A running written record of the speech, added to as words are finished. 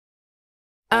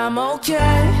I'm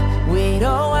okay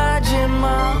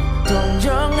위로하지마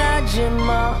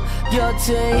동정하지마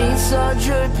곁에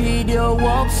있어줄 필요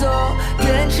없어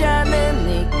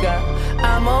괜찮으니까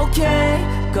I'm okay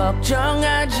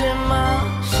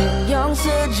걱정하지마 신경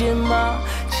쓰지마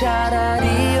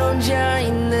차라리 혼자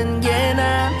있는 게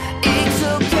난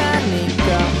익숙하니까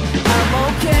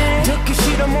I'm okay 듣기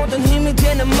싫어 모든 힘이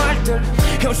되는 말들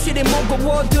현실이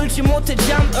무거워 들지 못해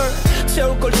잠을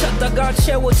채울 걸 찾다가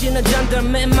채워지는 잔들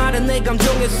메마른 내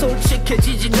감정에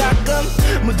솔직해지지 가끔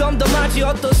무덤덤하지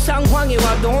어떤 상황이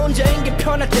와도 혼자인 게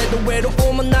편할 때도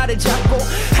외로움은 나를 잡고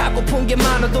하고픈 게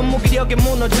많아도 무기력에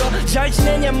무너져 잘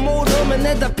지내냐 물으면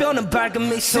내 답변은 밝은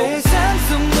미소 세상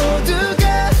속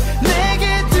모두가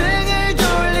내게 등을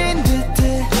돌린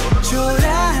듯해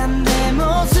초라한 내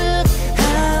모습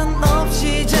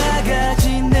한없이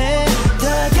작아지네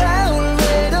다가올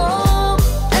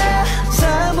외로움에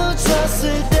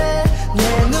사무쳤을 때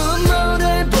내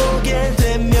눈물을 보게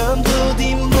되면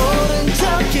부디 모른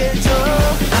척해줘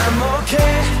I'm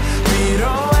okay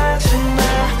위로하지마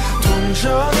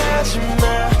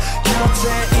동정하지마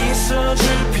곁에 있어줄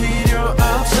필요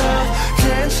없어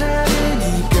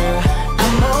괜찮으니까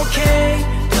I'm okay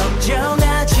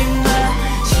걱정하지마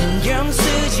신경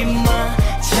쓰지마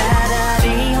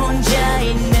차라리 혼자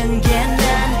있는 게 난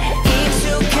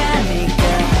익숙하니까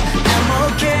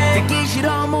I'm okay 듣기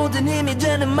싫어 모든 힘이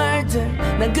되는 말들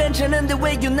난 괜찮은데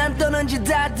왜 유난 떠는지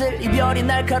다들 이별이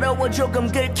날카로워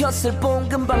조금 긁혔을 뿐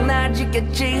금방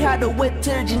나아지겠지 하루에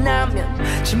틀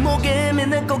지나면 침묵의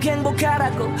의미는 꼭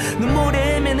행복하라고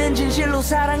눈물의 의미는 진실로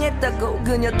사랑했다고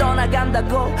그녀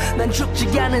떠나간다고 난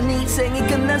죽지 않은 이 생이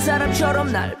끝난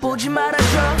사람처럼 날 보지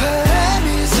말아줘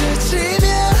바람이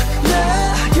스치면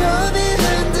낙엽이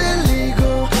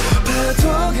흔들리고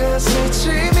파도가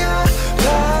스치면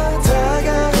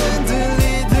바다가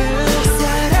흔들리듯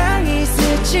사랑이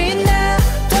스친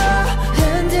나도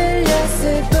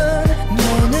흔들렸을 뿐 내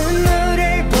눈물을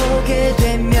보게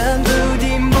되면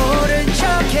부디 모른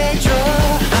척해줘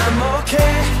I'm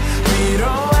okay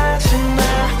위로하지마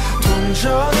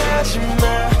동정하지마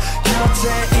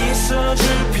곁에 있어줄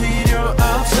필요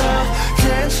없어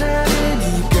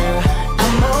괜찮으니까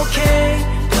I'm okay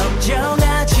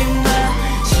걱정하지마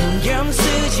신경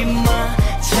쓰지마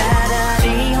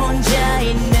차라리 혼자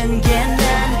있는 게 난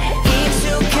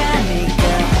익숙하니까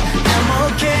I'm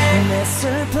okay 내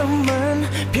슬픔은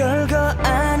별거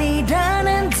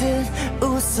아니라는 듯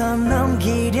웃어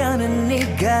넘기려는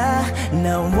네가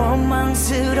난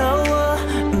원망스러워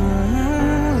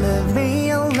Leave me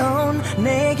alone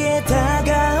내게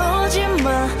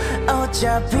다가오지마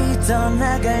어차피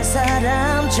떠나갈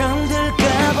사람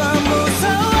정들까봐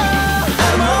무서워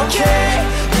I'm okay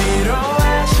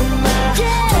위로하지마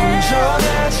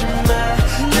동정하지마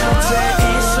곁에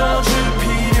있어줄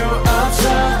필요 없어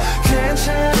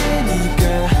괜찮으니까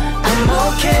I'm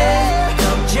okay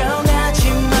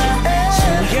걱정하지마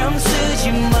신경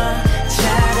쓰지마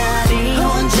차라리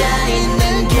혼자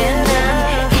있는 게 난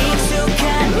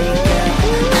익숙하니까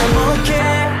I'm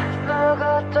okay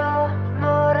아무것도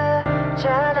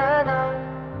모르잖아 너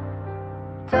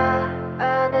다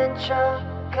아는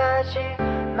척하지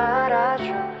말아줘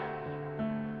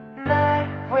날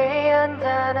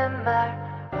위한다는 말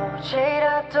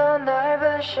혹시라도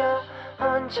넓으셔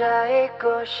혼자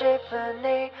있고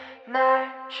싶으니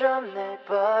날 좀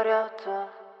내버려둬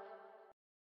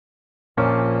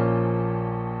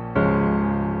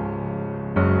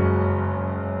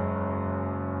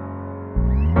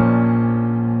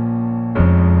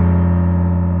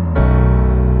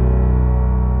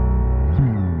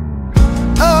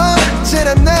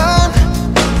언제나 넌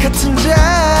같은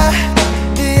자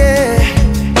yeah.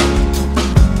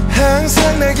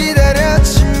 항상 날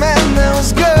기다렸지만 I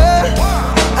was gone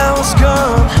I was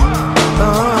gone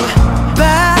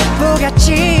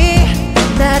바보같이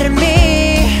나를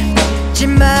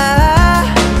믿지마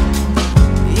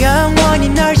영원히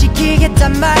널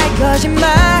지키겠단 말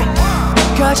거짓말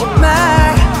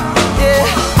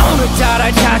yeah.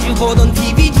 오늘따라 자주 보던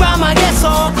TV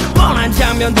드라마에서 뻔한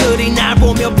장면들이 날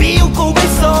보며 비웃고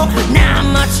있어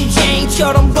난 마치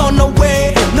제인처럼 run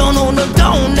away 넌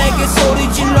오늘도 내게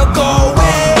소리 질러 go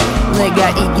away 내가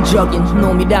이기적인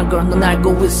놈이란 걸 넌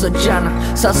알고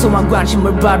있었잖아 사소한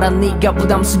관심을 받아 네가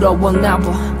부담스러웠나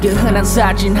봐 그 흔한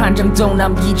사진 한 장도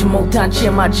남기지 못한 채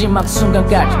마지막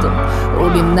순간까지도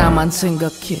우린 나만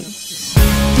생각해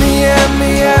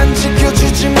미안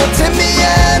지켜주지 못해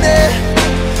미안해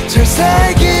잘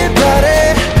살길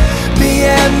바래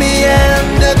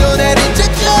미안 너도 날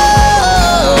잊어줘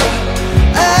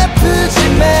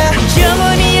아프지마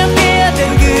영원히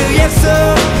연대하던 그 약속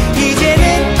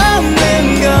이제는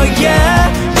없는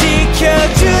거야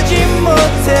지켜주지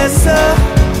못해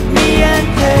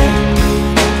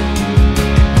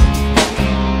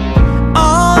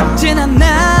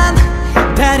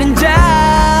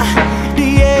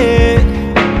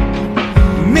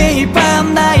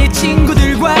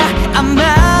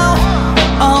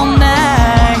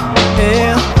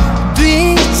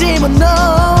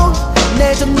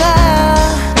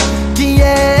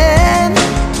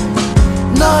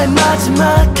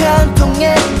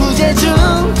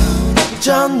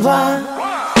전화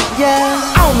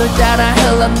오늘따라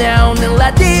흘러나오는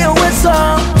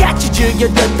라디오에서 같이 즐겨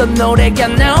듣던 노래가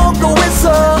나오고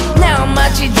있어 나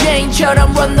마치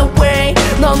제인처럼 run away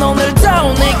넌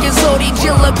오늘도 내게 소리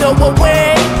질러 go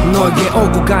away 너에게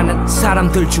오고 가는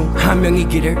사람들 중 한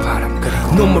명이기를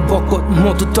눈물 벚꽃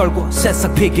모두 떨고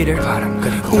새싹 피기를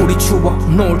우리 추억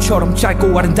노을처럼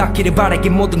짧고 아름답기를 바라기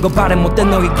모든 거 바래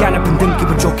못된 너에게 아픈 등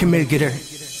기분 좋게 밀기를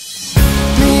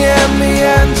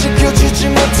미안 지켜주지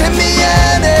못해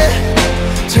미안해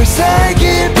잘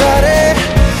살길 바래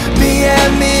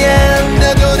미안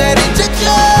너도 날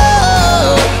잊어줘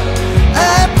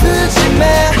아프지마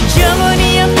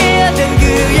영원히 함께하던 그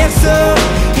약속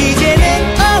이제는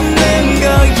없는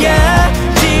거야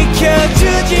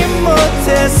지켜주지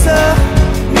못해서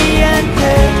미안해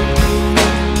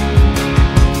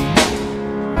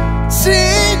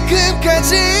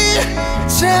지금까지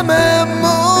참아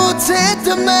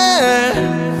못했던 말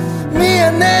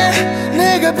미안해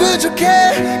내가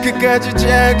부족해 그까지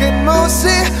작은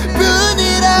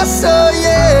모습뿐이라서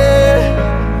yeah.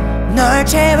 널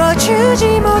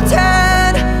채워주지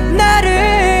못한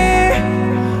나를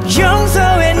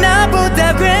용서해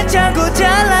나보다 괜찮고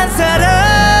잘난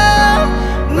사람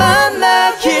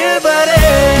만나길 바래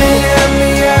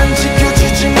미안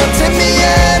지켜주지 못해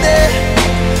미안해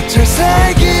잘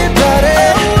살길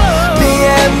바래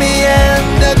미안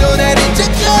너도 날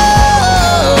잊어줘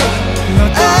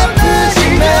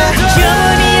아프지마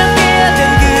영원히 함께하던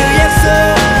그 약속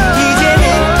이제는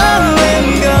없는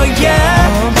거야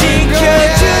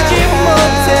지켜주지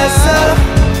못해서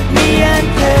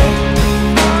미안해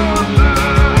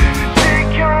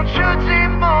지켜주지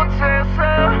못해서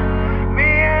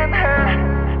미안해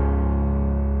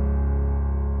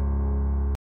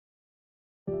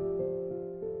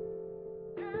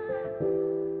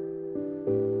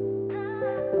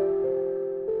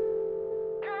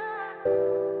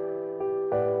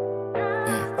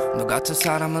너 같은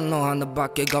사람은 너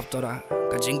하나밖에 없더라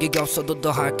가진 게 없어도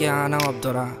더 할 게 하나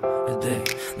없더라 내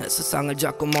세상을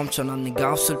자꾸 멈춰놔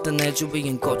네가 없을 때 내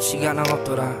주위엔 꽃이 하나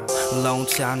없더라 Long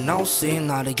time no see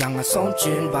나를 향한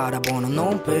손짓 바라보는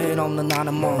눈빛 없는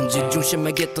나는 먼지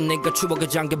중심에 있던 네가 추억에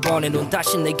잠겨버린 눈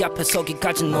다시 내 앞에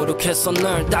서기까지 노력했어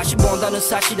널 다시 본다는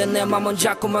사실에 내 맘은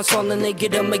자꾸만 솟는 네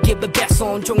기름에 give it back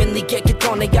온종일 네게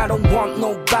떠내 I don't want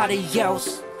nobody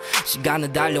else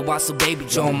시간은 달려왔어 baby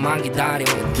좀만 기다려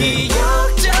기억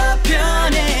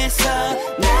저편에서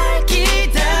날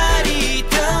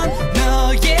기다리던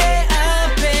너의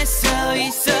앞에 서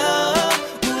있어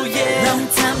Long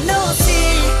time no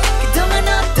see 그동안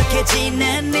어떻게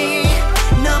지냈니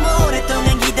너무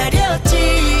오랫동안 기다렸지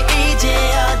이제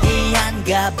어디 안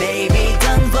가 baby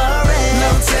don't worry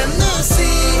Long time no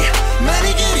see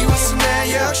많이 그리웠어 나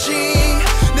역시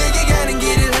내게 가는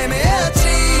길을 헤매었지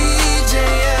이제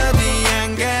어디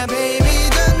안 가 baby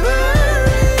don't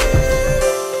worry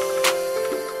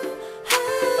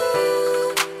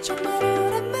정말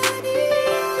오랜만이야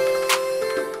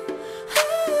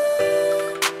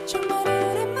정말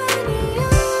오랜만이야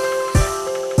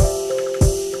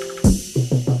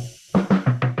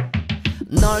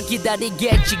널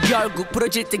기다리겠지 결국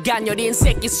부러질 때 가녀린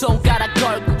새끼 손가락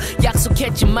걸고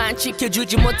약속했지만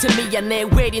지켜주지 못해 미안해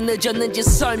왜 이리 늦었는지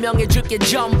설명해줄게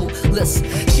전부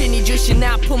Listen 신이 주신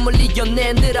아픔을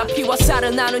이겨내느라 피와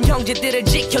살을 나눈 형제들을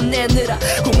지켜내느라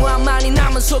공허한 많이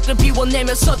남은 속을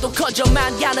비워내면서도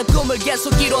커져만 가는 꿈을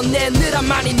계속 이뤄내느라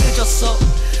많이 늦었어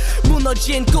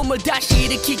무너진 꿈을 다시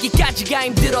일으키기까지가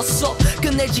힘들었어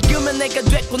근데 지금은 내가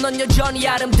됐고 넌 여전히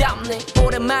아름답네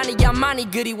오랜만이야 많이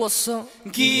그리웠어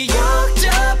기억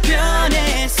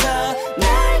저편에서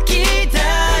날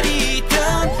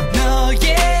기다리던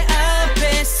너의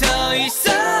앞에 서 있어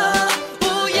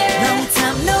Long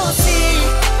time no see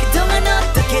그동안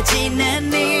어떻게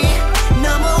지냈니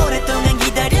너무 오랫동안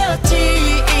기다렸지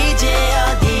이제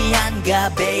어디 안 가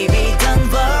baby don't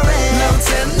worry Long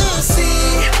time no see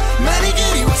많이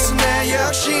그리웠어 나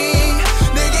역시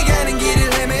내게 가는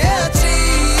길을 헤매었지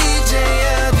이제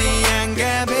어디 안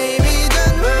가 baby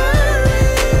don't worry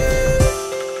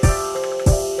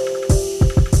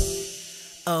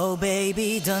Oh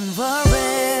baby don't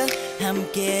worry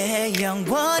함께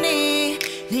영원히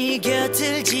네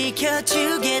곁을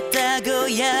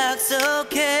지켜주겠다고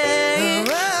약속해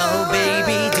Oh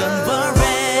baby don't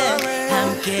worry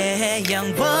함께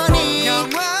영원히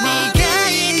네가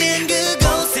있는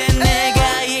그곳에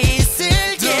내가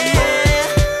있을게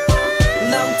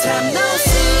Long time no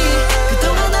see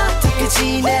그동안 어떻게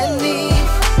지냈니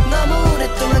너무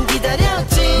오랫동안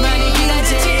기다렸지 많이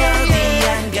기다렸지 어디 안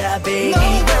가 baby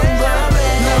don't worry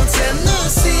Long time no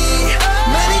see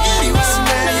많이 그리웠어 나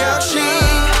역시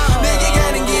내게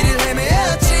가는 길을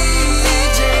헤매었지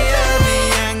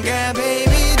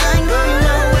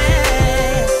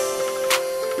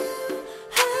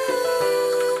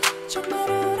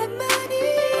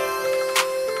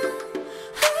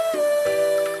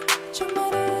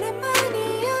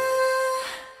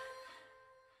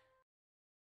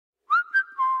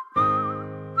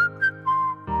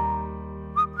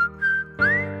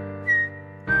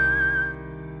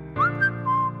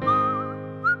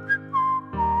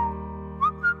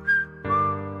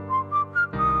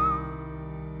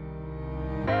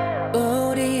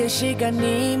우리의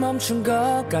시간이 멈춘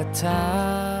것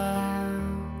같아.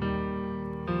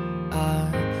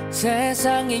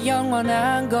 세상에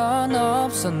영원한 건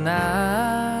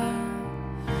없었나.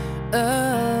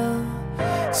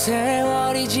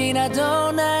 세월이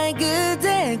지나도 나의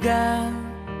그대가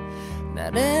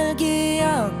나를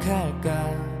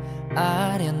기억할까.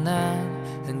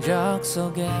 아련한 흔적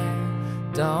속에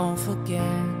Don't forget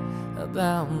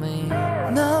about me.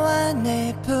 너와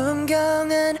내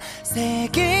풍경은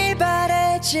색이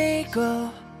바래지고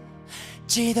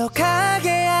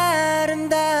지독하게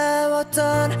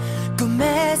아름다웠던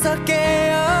꿈에서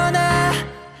깨어나.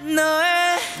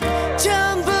 너의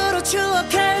전부로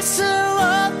추억할 수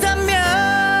없다면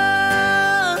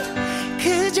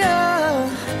그저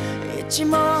잊지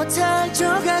못할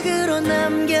조각으로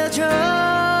남겨줘.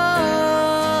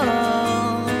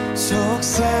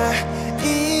 속삭이던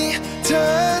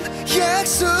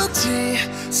약속지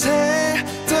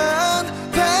새던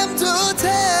밤도 다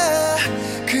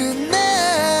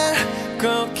그날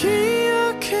꼭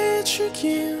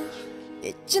기억해주길.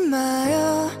 잊지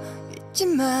마요 잊지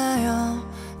마요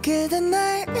그대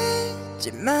날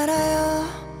잊지 말아요.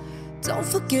 Don't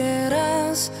forget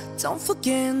us Don't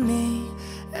forget me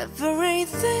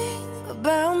Everything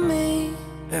about me.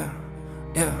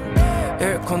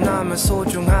 잃고 나면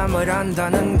소중함을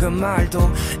안다는 그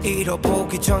말도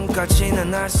잃어보기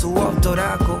전까지는 알 수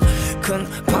없더라고. 큰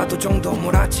파도 정도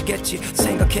몰아치겠지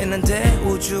생각했는데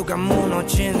우주가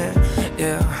무너지네.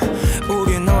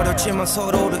 우린 어렸지만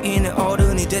서로로 인해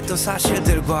어른이 됐던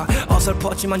사실들과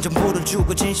어설펐지만 전부를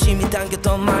주고 진심이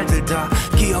담겼던 말들 다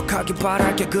기억하기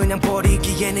바랄게. 그냥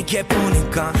버리기에는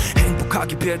예쁘니까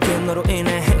행복하기 빌게. 너로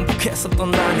인해 행복했었던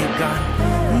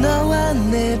나니까. 너와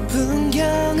내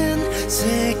풍경은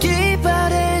색이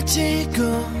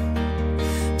바래지고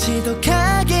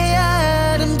지독하게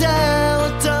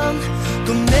아름다웠던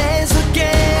꿈에서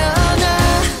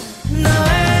깨어나.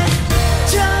 너의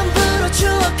전부로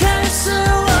추억할 수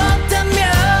없다면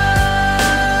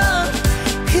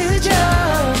그저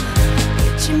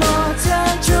잊지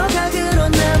못할 조각으로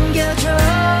남겨줘.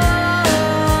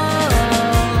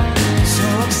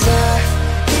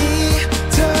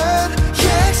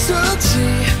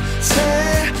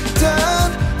 새던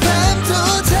밤도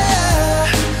다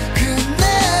그날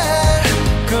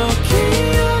꼭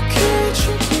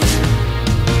기억해줄게.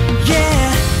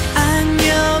 Yeah,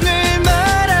 안녕을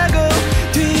말하고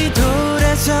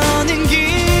뒤돌아서는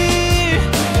길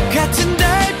같은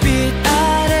달빛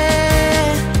아래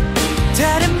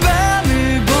다른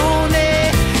밤을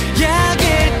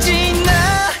보내야겠지. 나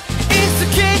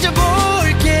익숙해져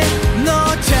볼게. 너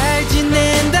잘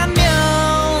지낸다면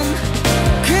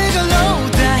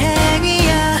그걸로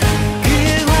다행이야. 그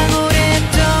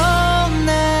황홀했던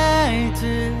날들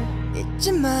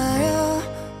잊지 마요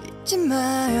잊지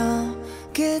마요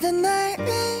그대 날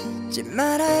잊지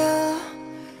말아요.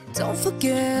 Don't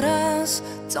forget us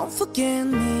Don't forget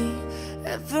me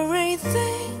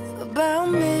Everything about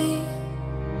me.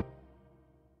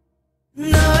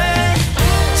 너의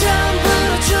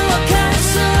전부로 추억할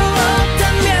수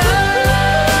없다면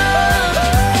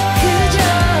그저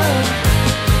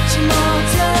잊지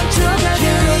못할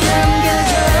조각으로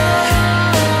남겨줘.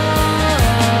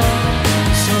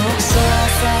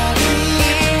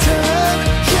 속삭이던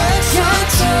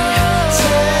약속지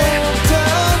새던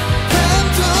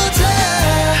밤도 다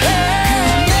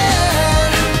그날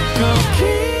꼭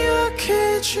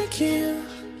기억해줄게.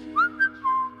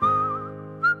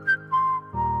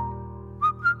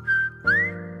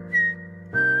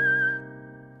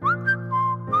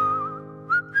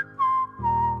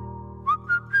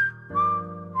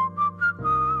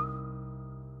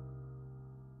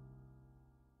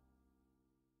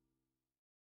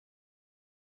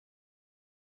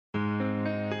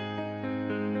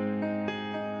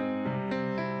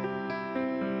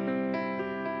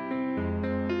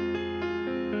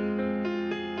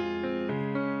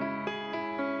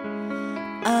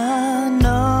 I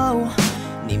know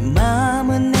네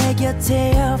맘은 내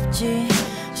곁에 없지.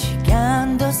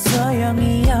 시간도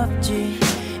소용이 없지.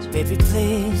 Baby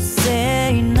please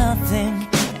say nothing.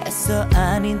 애써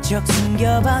아닌 척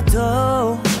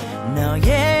숨겨봐도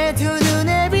너의 두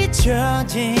눈에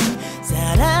비춰진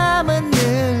사람은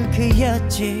늘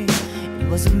그였지. It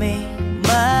wasn't me.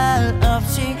 말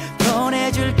없이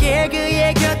보내줄게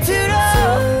그의 곁으로.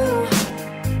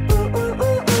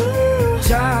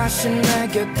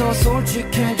 자신에게 더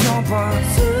솔직해져봐.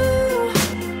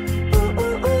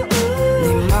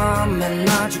 네 맘엔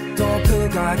아직도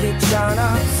그가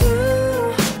있잖아.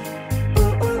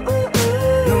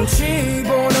 눈치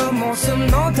보는 모습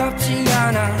너답지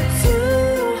않아.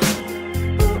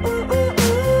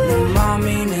 내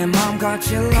맘이 내 맘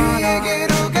같질 않아.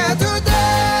 그에게로 가도 돼.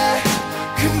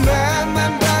 그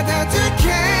맘만 받아들게.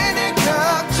 내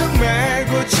걱정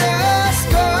말고 just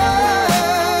go,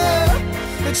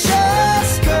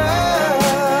 just go.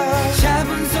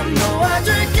 잡은 손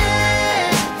놓아줄게.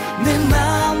 내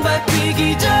마음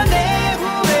바뀌기 전에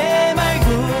후회 말고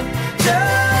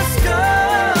just go,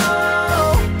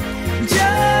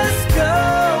 just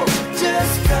go,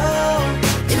 just go.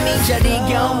 이미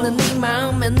자리가 없는 네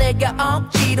마음에 내가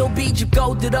억지로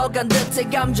비집고 들어간 듯해.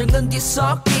 감정은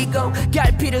뒤섞이고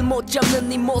갈피를 못 잡는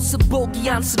네 모습 보기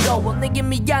안쓰러워. 내게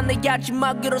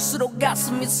미안해하지만 그럴수록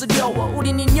가슴이 쓰려워.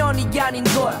 우린 인연이 아닌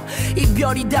거야.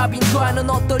 이별이 답인 거야. 넌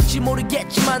어떨지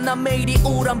모르겠지만 난 매일이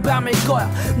우울한 밤일 거야.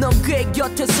 넌 그의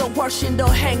곁에서 훨씬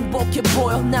더 행복해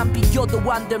보여. 난 비교도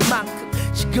안 될 만큼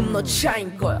지금 너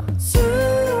차인 거야.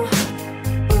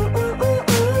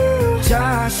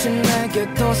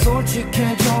 자신에게 더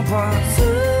솔직해져봐.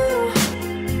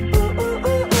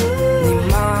 네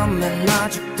맘엔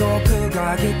아직도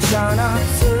그가 있잖아.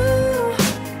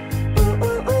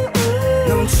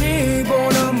 눈치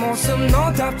보는 모습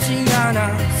너답지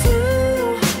않아.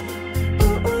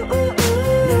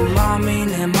 내 맘이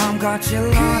내 맘 같질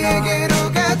않아. 그에게로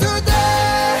가도 돼.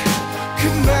 그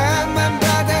맘만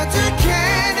받아들게.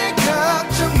 내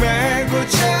걱정 말고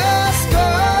just go,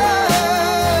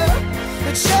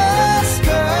 just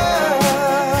go.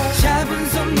 잡은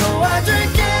손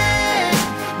놓아줄게.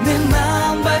 내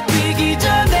마음 바뀌기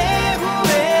전에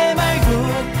후회 말고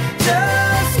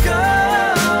just go,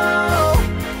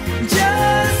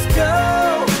 just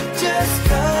go, just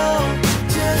go,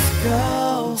 just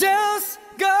go, just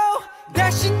go.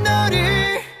 다시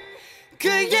너를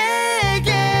그에게로,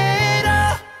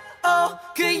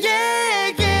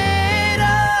 그에게로.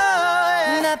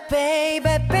 나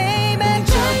baby baby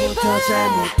처음부터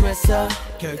잘못됐어.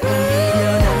 결국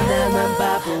미련한 나만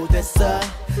바보 됐어.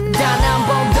 단 한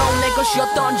번도 내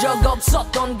것이었던 적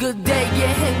없었던 그대의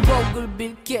행복을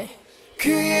빌게.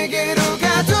 그에게로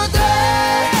가도 돼.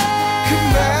 그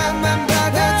맘만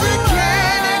받아줄게.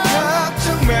 내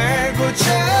걱정 말고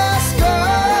just go,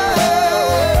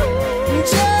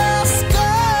 just go.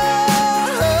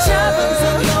 잡은 손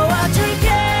놓아줄게.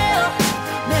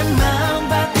 내 마음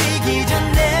바뀌기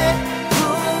전에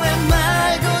후회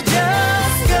말고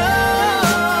just go,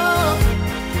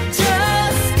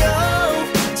 just go,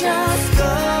 just go,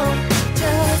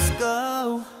 just go.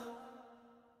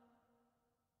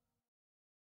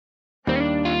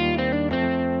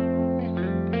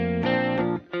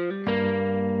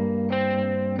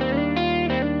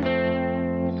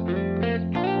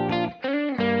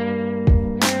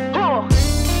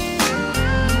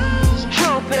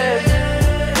 Truth is,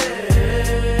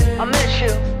 I miss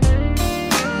you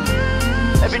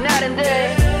every night and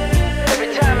day,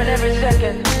 every time and every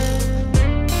second.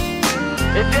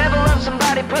 If you ever love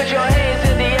somebody, put your hands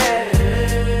in the air.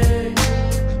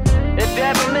 If you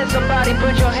ever miss somebody,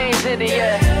 put your hands in the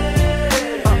air.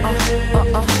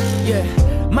 Yeah.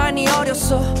 많이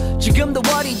어렸어. 지금도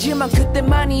어리지만 그때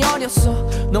많이 어렸어.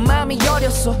 너 마음이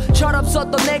어렸어.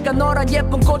 철없었던 내가 너란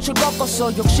예쁜 꽃을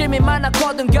꺾었어. 욕심이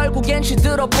많았거든 결국엔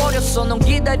시들어버렸어. 넌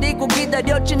기다리고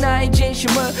기다렸지 나의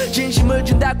진심을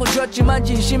준다고 줬지만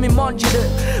진심이 뭔지를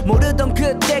모르던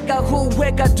그때가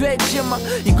후회가 됐지만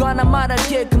이거 하나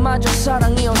말할게. 그마저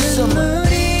사랑이었음.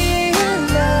 눈물이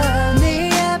흘러 네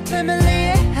아픔을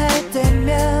이해할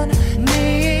때면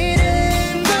네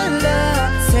이름 불러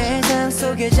세상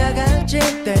속에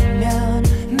작아질 때면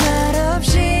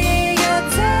말없이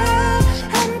곁에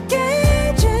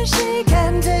함께 준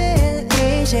시간들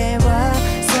이제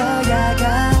와서야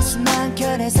가슴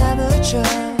한켠에 사무쳐.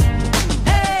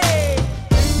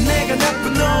 내가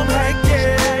나쁜 놈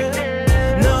할게.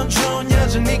 넌 좋은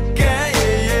여자니까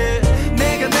yeah, yeah.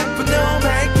 내가 나쁜 놈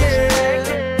할게.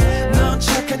 넌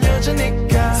착한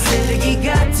여자니까. 쓰레기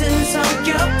같은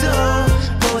성격도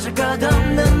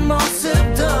보잘것없는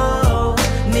모습도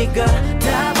네가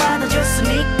다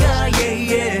받아줬으니까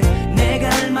yeah, yeah. 내가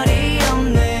할 말이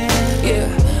없네. Yeah.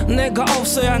 내가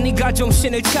없어야 네가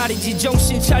정신을 차리지.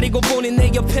 정신 차리고 보니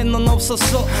내 옆에 넌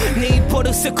없었어. 네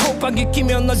버릇에 콧방귀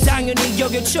끼면 너 당연히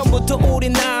여겨. 처음부터 우리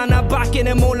나 하나밖에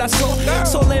내 몰랐어.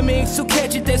 설렘이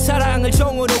익숙해질 때 사랑을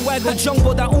정으로 알고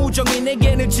정보다 우정이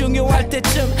내게는 중요할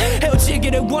때쯤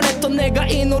헤어지기를 원했던 내가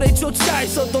이 노래조차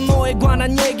했었던 너에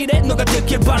관한 얘기를 해. 너가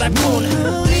듣길 바랄 뿐.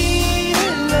 눈물이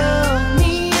흘러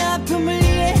네 아픔을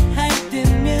이해할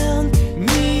때면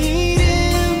네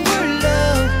이름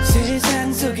불러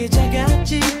세상 속에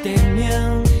작아질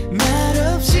때면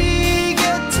말없이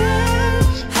곁에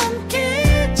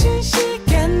함께 준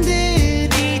시간들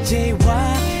이제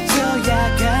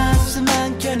와서야 가슴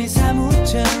한켠에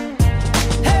사무쳐.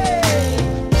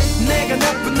 내가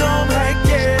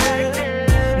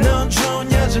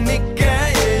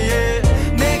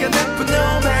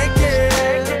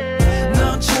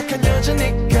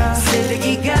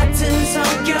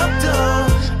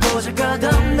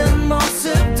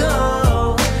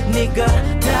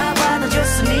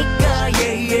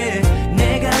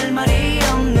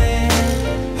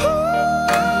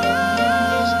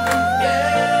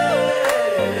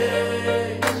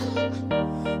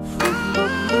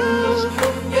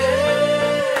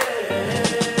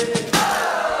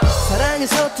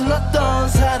서툴렀던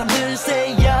사람들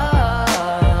say yeah.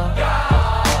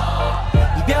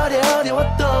 이별에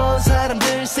어려웠던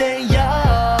사람들 say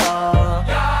yeah.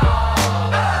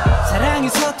 사랑에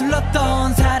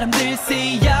서툴렀던 사람들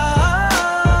say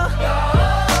yeah.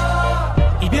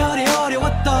 이별에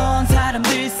어려웠던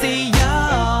사람들 say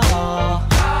yeah.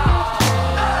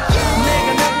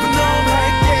 내가 나쁜 놈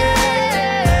할게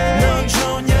넌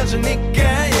좋은 여자니까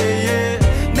yeah, yeah.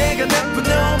 내가 나쁜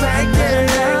놈 할게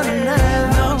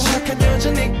넌 착한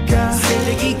여자니까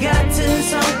쓰레기 같은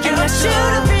성격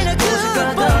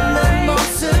고집가던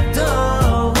모습도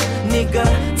네가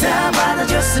다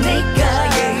받아줬으니까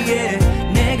yeah, yeah.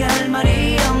 내가 할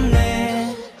말이 없네.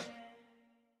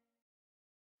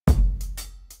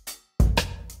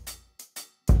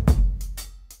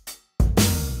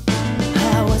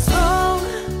 I was wrong,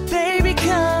 baby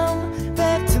come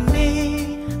back to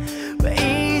me.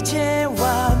 왜 이제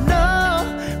와 너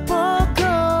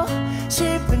보고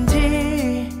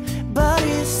싶은지 But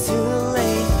it's too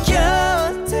late.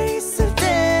 곁에 있을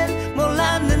땐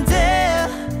몰랐는데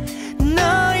너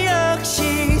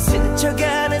역시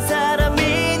스쳐가는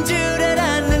사람인 줄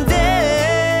알았는데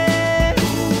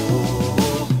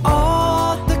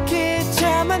어떻게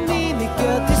참았니 내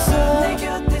곁에서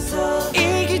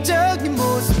이기적인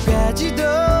모습까지도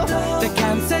다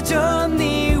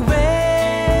감싸줬니 왜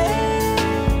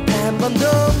한 번도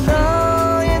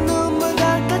너의 눈물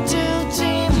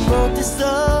닦아주지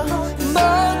못했어.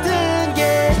 모든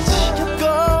게 지겹고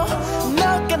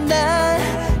너가 날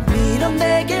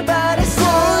밀어내길 바랬어. 꼴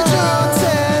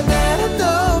좋다 나는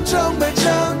너 정말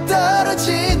정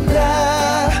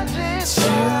떨어진다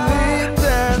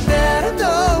질린다 나는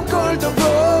너 꼴도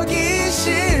보기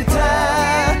싫다.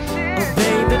 Oh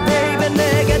baby baby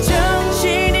내가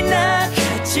정신이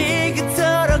나갔지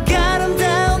그토록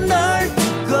아름다운 널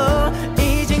두고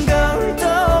이젠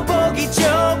거울도 보기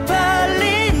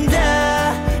쪽팔린다.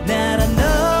 나란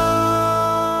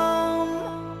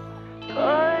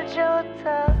놈꼴 좋다.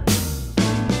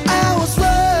 I was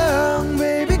wrong,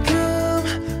 baby, come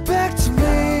back to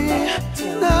me.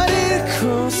 널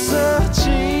잃고서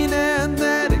지난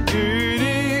나의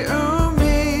그리움이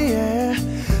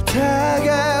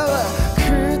다가와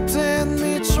그땐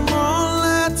미처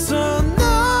몰랐던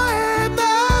너의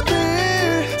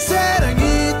맘을 사랑이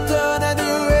떠난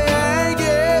후에 알게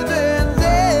된대.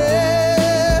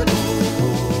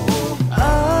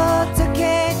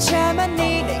 어떻게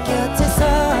참았니 내 곁에서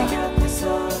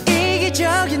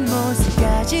이기적인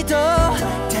모습까지도 다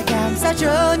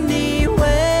감싸줬니 왜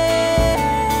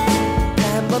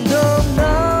한 번도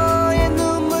너의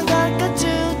눈물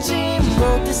닦아주지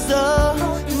못했어.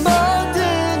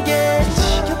 모든 게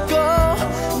지겹고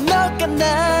너가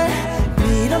날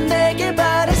밀어내길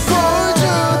바랬어. 꼴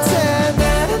좋다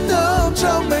나는 너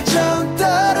정말 정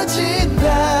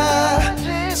떨어진다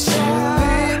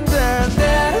질린다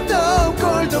나는 너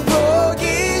꼴도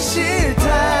보기 싫다.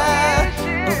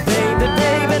 Oh baby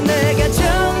baby 내가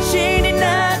정신이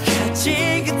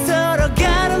나갔지 그토록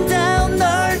아름다운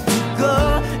널 두고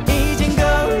이젠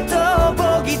거울도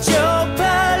보기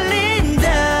쪽팔린다.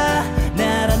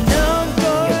 나란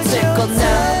넌꼴 여태껏 나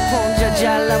혼자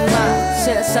잘나만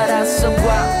세살아서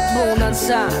과분한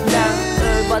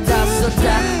사랑을 받았어. 다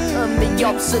의미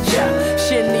없어져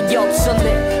신이 없어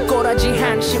내 꼬라지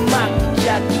한심한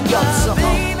약이 없어.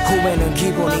 후회는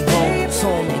기본이고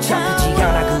손에 잡히지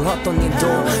않아 그 어떤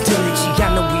일도 들리지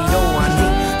않는 위로하니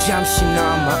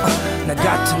잠시나마 나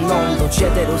같은 놈도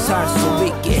제대로 살 수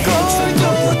있게 해준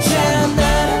너였잖아.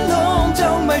 나란 놈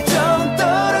정말 정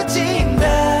떨어진다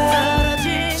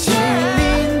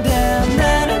질린다.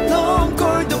 나란 놈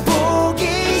꼴도 보기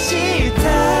싫다.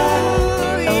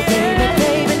 Oh baby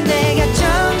baby 내가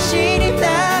정신이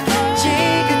나갔지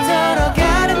그토록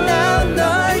아름다운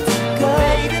널 두고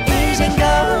이젠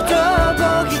거울도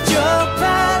보기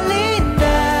쪽팔린다.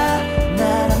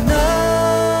 나란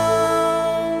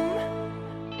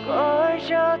놈꼴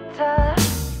좋다.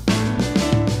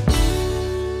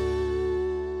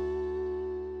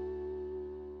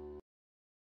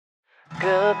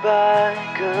 Goodbye,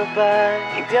 goodbye.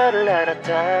 이별을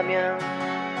알았다면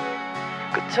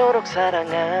그토록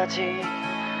사랑하지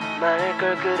말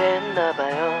걸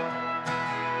그랬나봐요.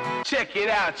 Check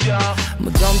it out, y'all.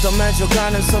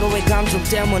 무덤덤해져가는 서로의 감정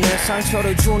때문에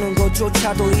상처를 주는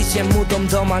것조차도 이제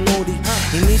무덤덤한 우리.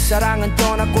 이미 사랑은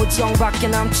떠났고 정밖에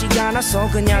남지 않아서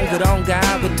그냥 그런가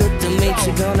하고 뜨뜻미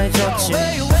주변해졌지.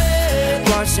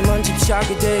 관심은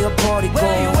집착이 되어버리고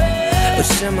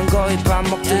웃음은 거의 밥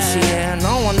먹듯이 해.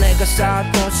 너와 내가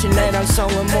쌓았던 신뢰랑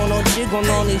성은 무너지고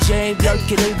넌 이제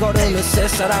이별길을 걸으며 새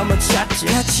사람을 찾지.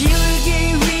 같이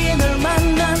울기 위해 널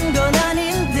만난 건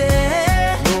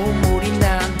아닌데 눈물이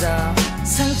난다.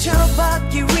 상처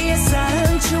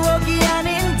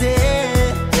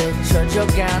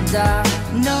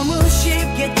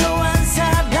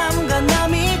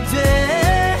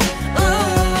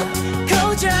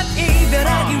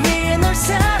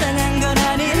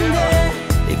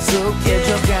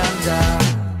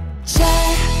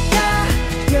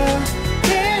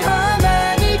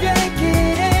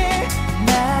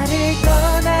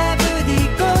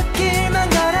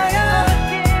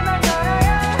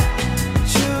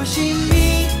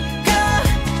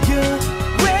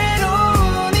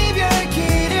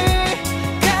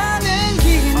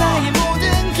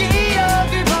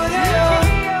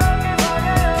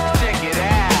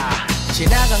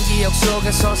기억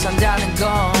속에서 산다는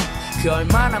건 그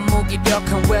얼마나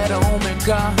무기력한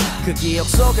외로움일까. 그 기억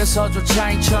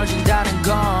속에서조차 잊혀진다는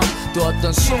건 또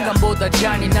어떤 순간보다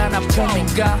잔인한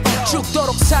아픔인가.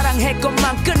 죽도록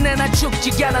사랑했건만 끝내 난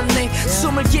죽지 않았네.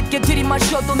 숨을 깊게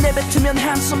들이마셔도 내뱉으면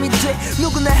한숨이 돼.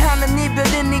 누구나 하는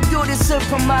이별은 이별이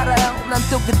슬픔 말아요. 난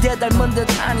또 그대 닮은 듯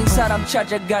아닌 사람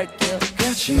찾아갈게.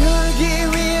 같이 놀기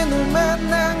위해 널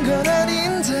만난 건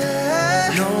아닌데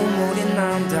눈물이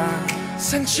난다.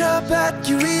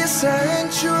 상처받기 위해 쌓은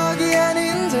추억이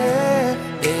아닌데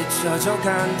잊혀져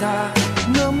간다.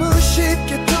 너무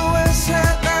쉽게 또한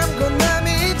사람 건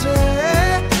남이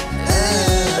돼.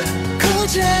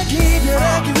 고작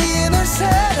이별하기 위해 널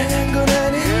사랑한 건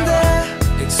아닌데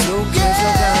익숙해져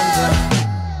간다.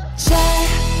 잘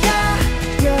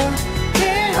가요 그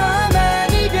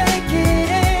험한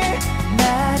이별길을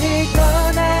나를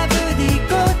떠나 부디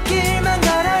꽃길만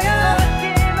걸어요.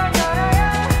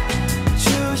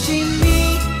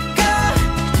 조심히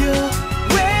가요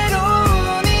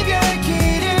외로운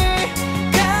이별길을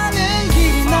가는 길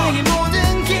나의 모든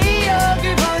기억을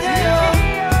버려요.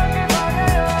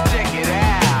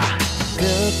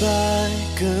 Goodbye,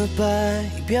 goodbye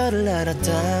이별을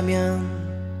알았다면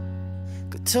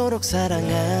그토록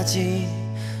사랑하지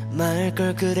말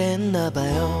걸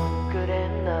그랬나봐요.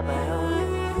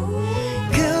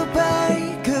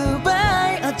 Goodbye,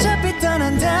 goodbye 어차피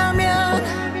떠난다면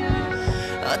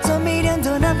어떤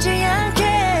미련도 남지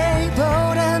않게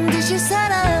보란 듯이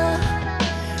살아요.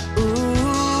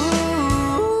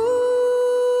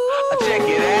 Check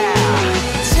it out.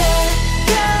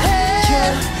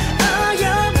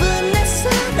 어여쁜 내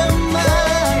사람아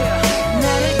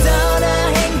나를 떠나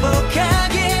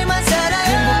행복하게만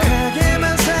살아요.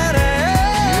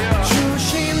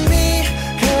 조심히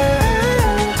가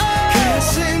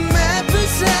가슴 아픈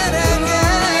사랑아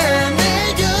내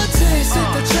곁에 있을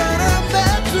때처럼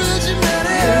아프지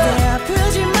말아요. 그대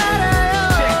아프지 말아요.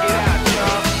 Check it out,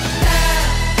 y'all.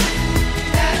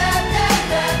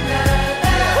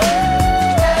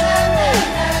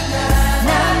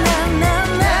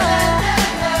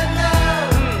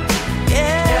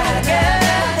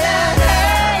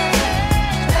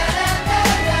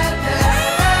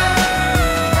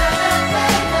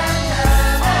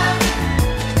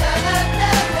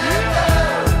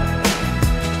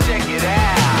 Check it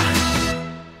out.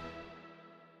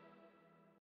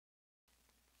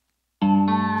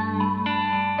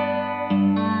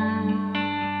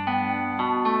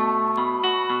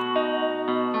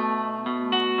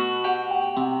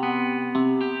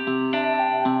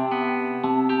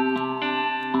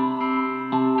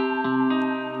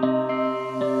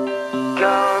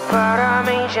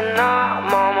 겨울바람이 지나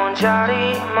머문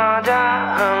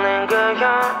자리마다 흘린 그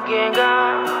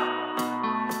향기가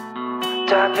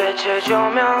달빛을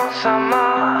조명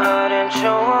삼아 흐린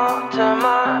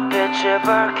추억들만 빛을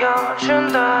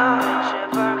밝혀준다.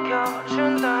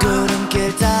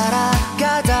 구름길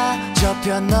따라가다 저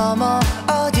편 너머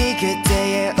어디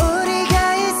그때의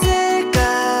우리가 있을까.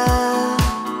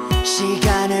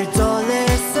 시간을 돌릴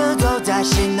수도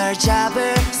다시 널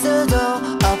잡을 수도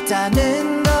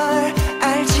없다는 걸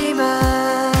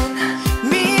알지만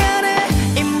미안해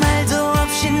이 말도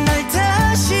없이 널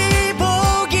다시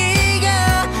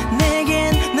보기가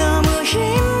내겐 너무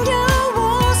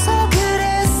힘겨워서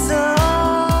그랬어.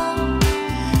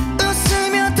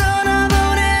 웃으며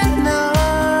떠나보낸 널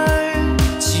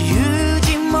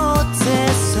지우지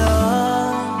못해서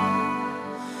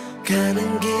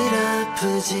가는 길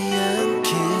아프지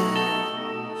않길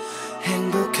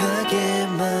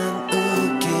행복하게만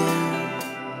웃길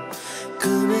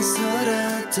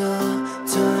꿈에서라도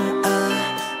덜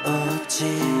아프지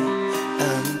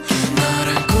않길. 너란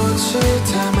꽃을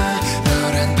담아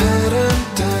너란 바람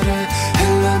따라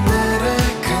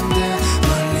흘러내려간다.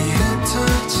 멀리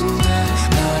흩어진다.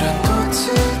 너란 꽃을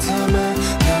담아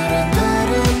너란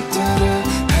바람 따라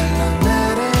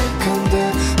흘러내려간다.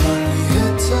 멀리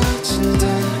흩어진다.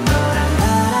 너란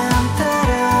바람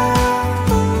따라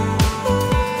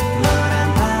너란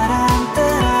바람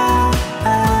따라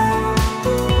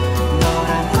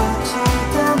너란 꽃을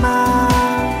담아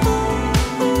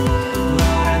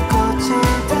너란 꽃을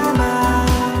담아.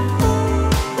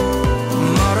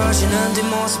 멀어지는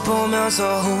뒷모습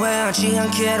보면서 후회하지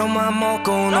않기로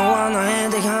맘먹고 너와 나에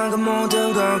대한 그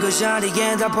모든 걸 그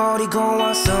자리에 다 버리고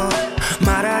왔어.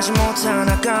 말하지 못한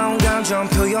아까운 감정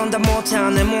표현 다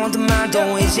못한 내 모든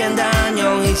말도 이젠 다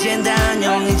안녕 이젠 다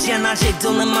안녕 이젠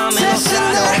아직도 내 맘에 너 다시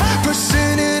살아. 널 볼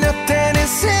수는 없다는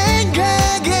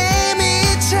생각에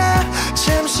미쳐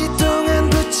잠시 동안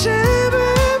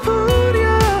붙잡아보려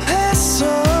했어.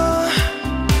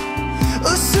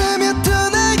 웃으며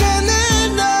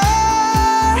떠나가는 널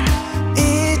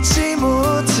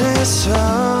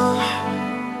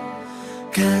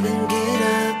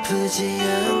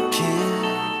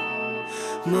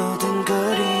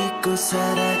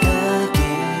살아가길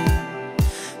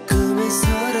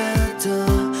꿈에서라도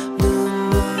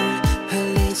눈물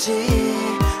흘리지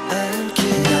않게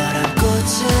너란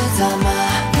꽃을 담아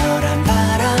너란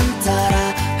바람 따라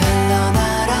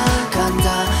흘러날아간다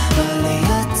멀리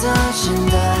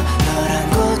흩어진다 너란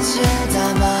꽃을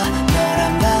담아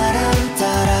너란 바람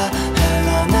따라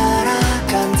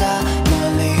흘러날아간다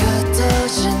멀리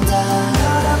흩어진다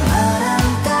너란 바람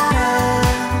따라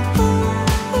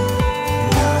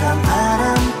너란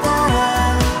바람 따라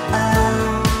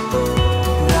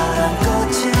너란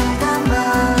꽃을 담아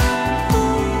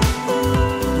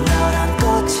너란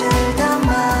꽃을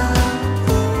담아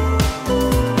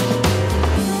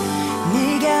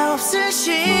네가 없을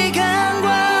시간과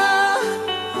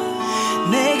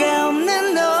내가 없는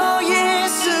너의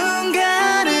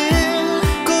순간을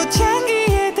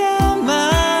꽃향기에 담아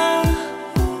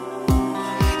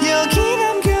여기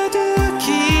남겨두기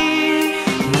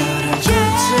너란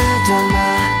꽃을 담아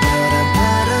너란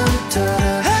바람 따라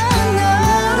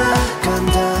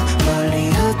흘러날아간다 멀리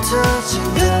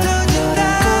흩어진다 너란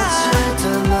꽃을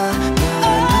담아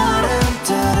너란 바람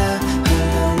따라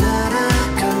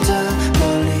흘러날아간다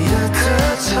멀리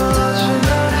흩어진다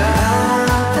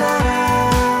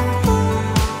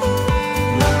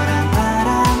너란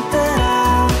바람 따라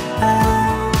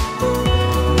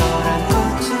너란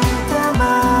꽃을 담아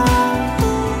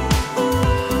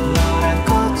너란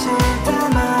꽃을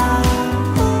담아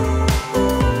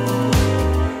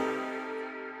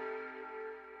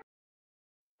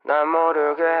난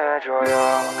모르게 해줘요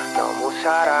너무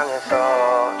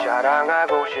사랑해서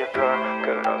자랑하고 싶은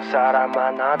그런 사람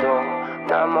만나도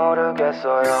난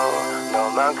모르겠어요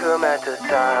너만큼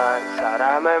애틋한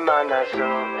사람을 만날 수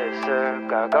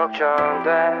있을까 걱정돼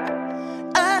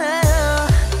알아요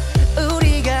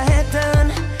우리가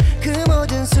했던 그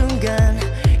모든 순간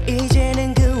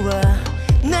이제는 그와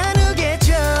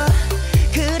나누겠죠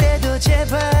그래도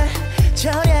제발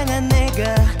저량한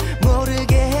내가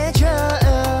모르게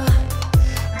해줘요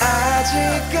아직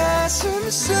가슴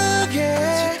속에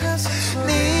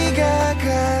네가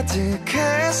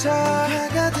가득해서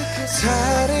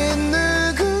다른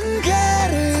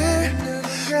누군가를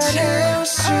채울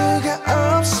수가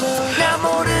없어 나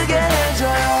모르게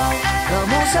해줘요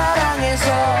너무 사랑해서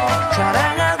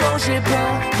자랑하고 싶어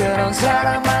그런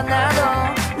사람 만나도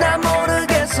난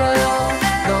모르겠어요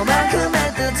너만큼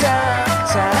애틋한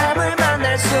사람을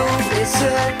만날 수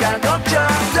있을까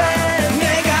걱정돼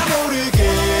내가 모르게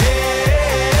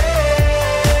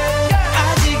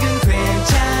아직은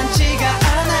괜찮지가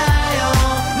않아요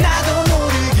나도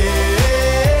모르게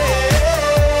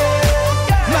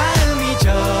마음이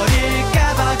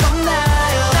저릴까봐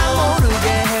겁나요 나 모르게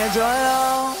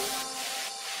해줘요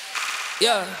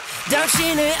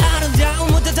당신의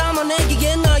아름다움을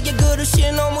담아내기에 나의 그릇이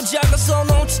너무 작아서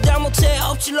놓치다 못해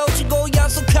억지로 지고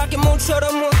약속하게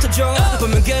몸처럼 흩어져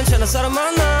보면 괜찮은 사람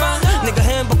만나 내가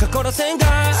행복할 거라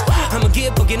생각하면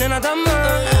기쁘기는 하다만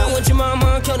왠지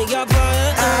마음은 편히 아파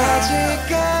아직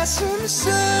가슴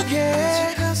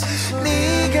속에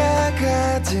네가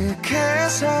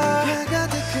가득해서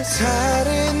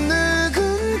다른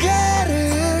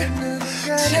누군가를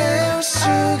채울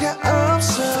수가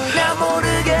없어 나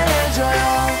모르게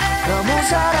해줘요 너무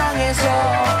사랑해서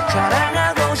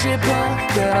자랑하고 싶어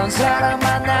그런 사람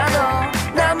만나도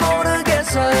난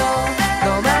모르겠어요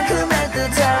너만큼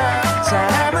애틋한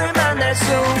사람을 만날 수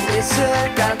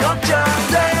있을까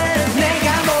걱정돼 내가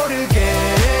모르게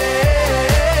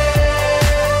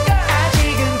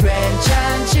아직은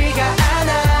괜찮지가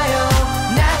않아요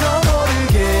나도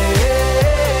모르게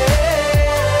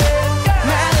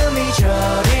마음이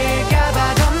저릴까봐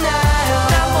겁나요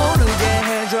나 모르게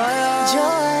해줘요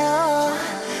좋아요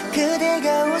그대가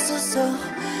웃어서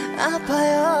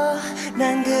아파요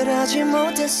난 그러지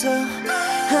못했어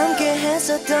함께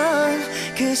했었던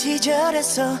그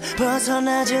시절에서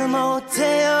벗어나질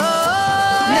못해요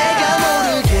내가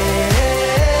모르게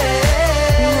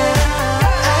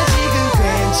아직은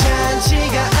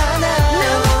괜찮지가 않아요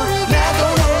나도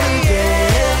모르게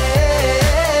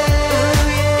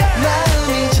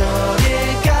마음이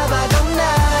저릴까봐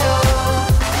겁나요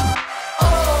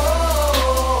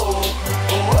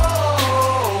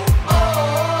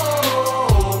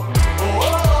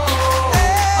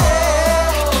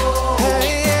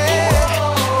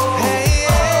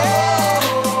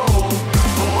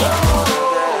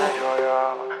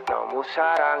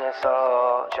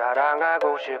사랑해서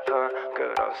자랑하고 싶은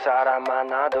그런 사람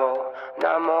만나도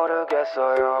난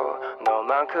모르겠어요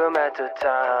너만큼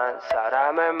애틋한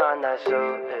사람을 만날 수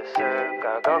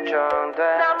있을까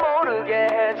걱정돼 난 모르게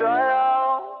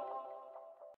해줘요.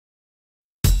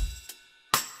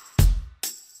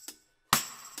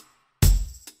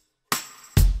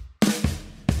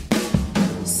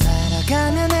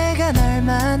 돌아가면 내가 널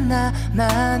만나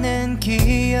많은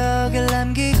기억을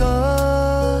남기고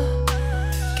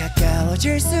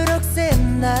가까워질수록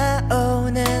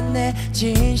샘나오는 내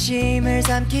진심을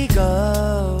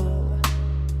삼키고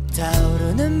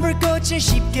타오르는 불꽃은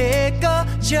쉽게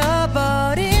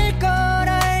꺼져버릴 걸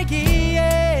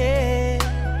알기에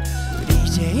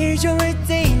우리 제일 좋을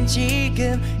때인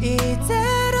지금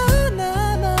이대로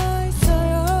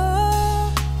남아있어요.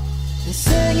 내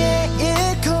생에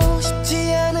잃고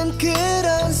싶지 않은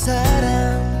그런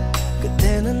사람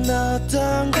그때는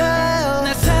어떤가요?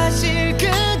 나 사실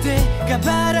그대가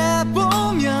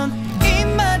바라보면 입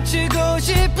맞추고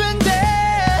싶은데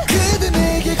그대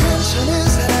내게 괜찮은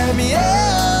사람이에요.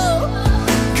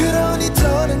 그러니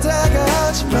더는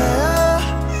다가오지 마요.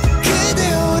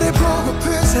 그대 오래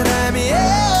보고픈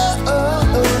사람이에요.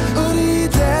 우리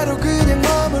이대로 그냥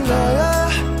머물러요.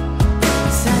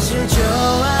 사실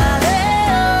좋아해요.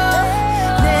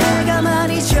 내가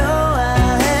많이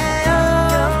좋아해요.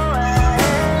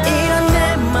 이런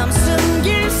내 맘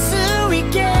숨길 수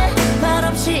있게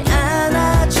말없이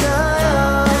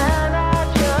안아줘요.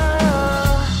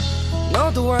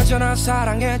 너도 언제나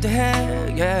사랑에 대해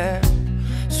yeah.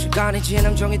 시간이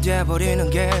지나면 정이 돼버리는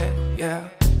게 yeah.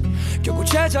 결국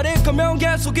제자리일 거면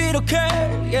계속 이렇게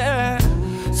yeah.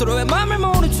 서로의 맘을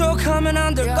모른 척하면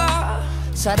안 될까?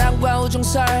 사랑과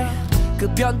우정살 그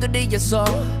변두리에서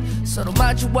서로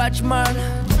마주하지만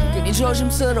괜히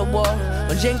조심스러워.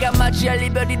 언젠가 맞이할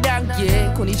이별이란 게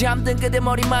곤히 잠든 그대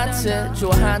머리맡에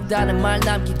좋아한다는 말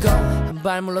남기고 한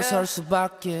발 물러설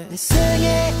수밖에. 내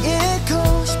생에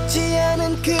잃고 싶지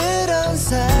않은 그런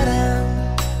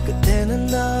사람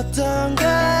그때는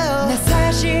어떤가요? 나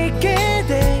사실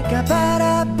그대가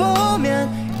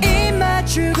바라보면 입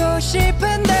맞추고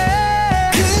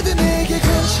싶은데 그대 내게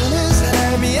괜찮은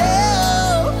사람이에요.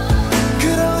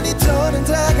 그러니 더는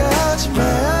다가오지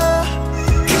마요.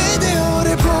 그대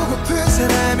오래 보고픈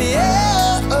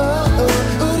사람이에요.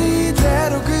 우리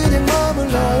이대로 그냥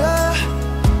머물러요.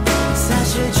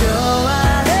 사실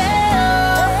좋아해요.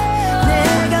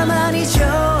 내가 많이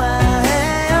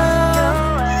좋아해요.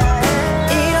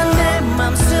 이런 내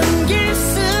맘 숨길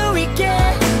수 있게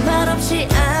말없이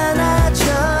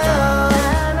안아줘요.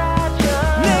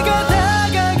 내가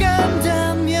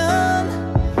다가간다면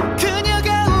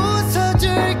그녀가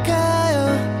웃어줄까요?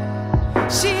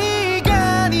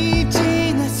 시간이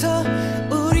지나서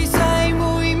우리 사이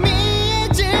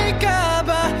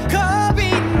무의미해질까봐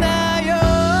겁이 나요.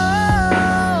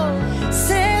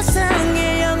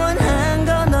 세상에 영원한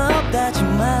건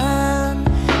없다지만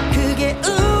그게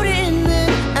우리는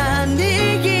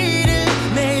아니기를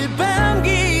매일 밤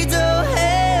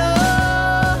기도해요.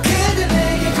 그대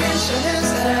내게 괜찮은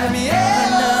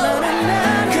사람이에요.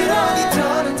 그러니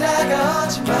더는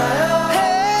다가오지 마요.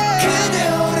 그대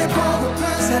오래 보고픈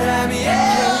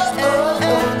사람이에요.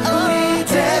 우리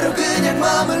이대로 그냥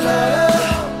머물러요.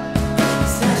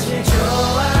 사실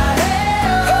좋아해요.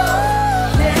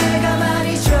 내가 많이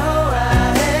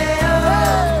좋아해요.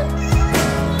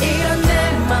 이런 내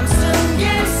맘 숨길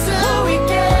수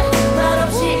있게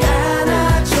말없이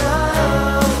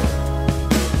안아줘요.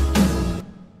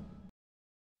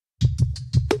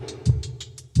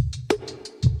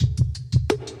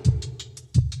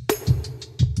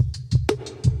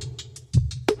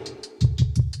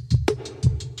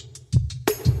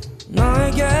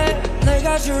 너에게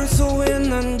내가 줄 수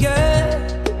있는 게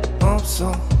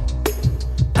없어.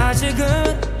 아직은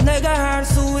내가 할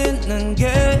수 있는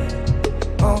게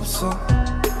없어.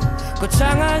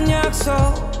 거창한 약속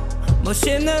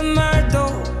멋있는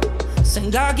말도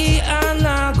생각이 안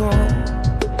나고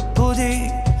부디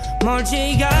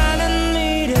멀지 않은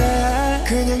미래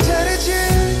그냥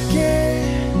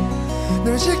잘해줄게.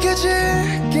 널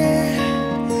지켜줄게.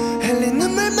 흘린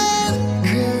눈물만큼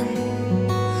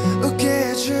웃게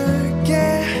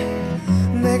해줄게.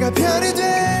 내가 별이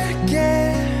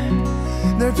될게.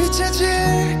 널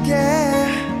비춰줄게.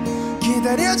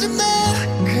 기다려준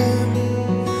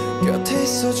만큼 곁에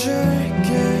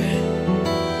있어줄게.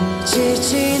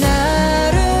 지친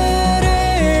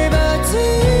하루를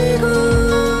버티고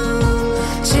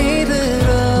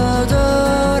집으로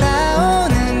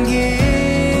돌아오는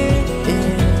길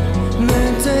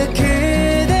문득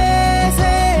그대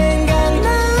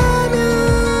생각나면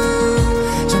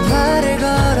전화를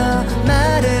걸어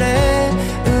말을 해.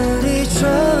 우리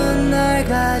좋은 날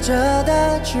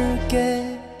가져다 줄게.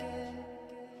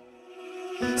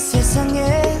 세상에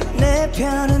내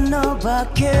편은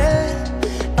너밖에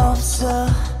없어.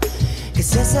 그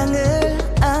세상을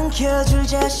안겨줄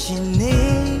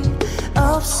자신이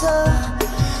없어.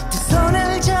 두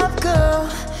손을 잡고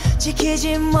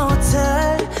지키지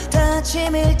못할 단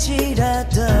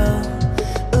아침일지라도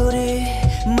우리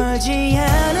멀지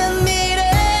않은 미래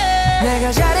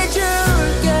내가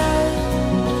잘해줄게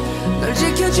널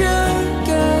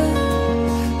지켜줄게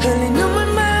흘린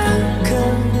눈물만큼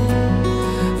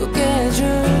웃게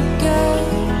해줄게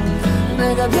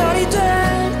내가 별이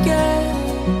될게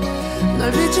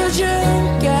널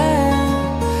비춰줄게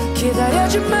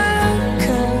기다려줄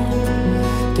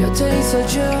만큼 곁에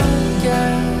있어줄게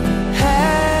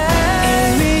이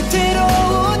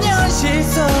위태로운 현실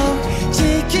속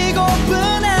지키고픈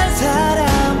한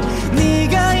사람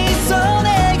네가 있어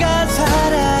내가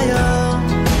살아요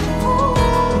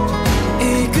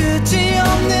이 끝이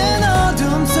없는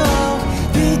어둠 속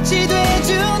빛이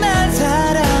돼준 한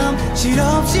사람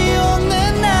실없이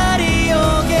웃는 날이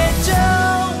오겠죠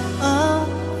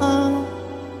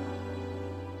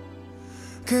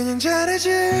그냥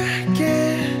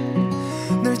잘해줄게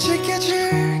널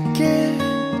지켜줄게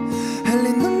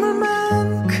흘린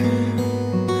눈물만큼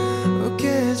웃게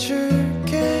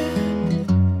해줄게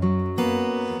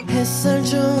햇살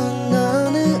좋은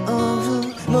어느 오후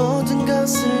모든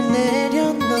것을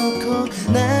내려놓고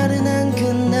나른한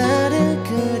그날을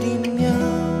그리며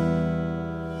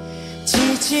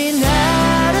지친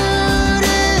하루를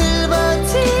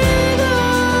버티고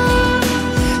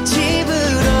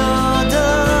집으로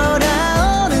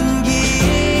돌아오는 길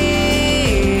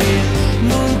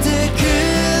문득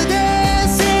그대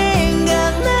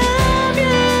생각나면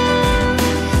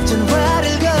전화를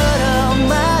걸어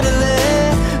말을 해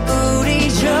우리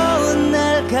좋은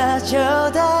날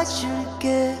가져다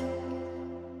줄게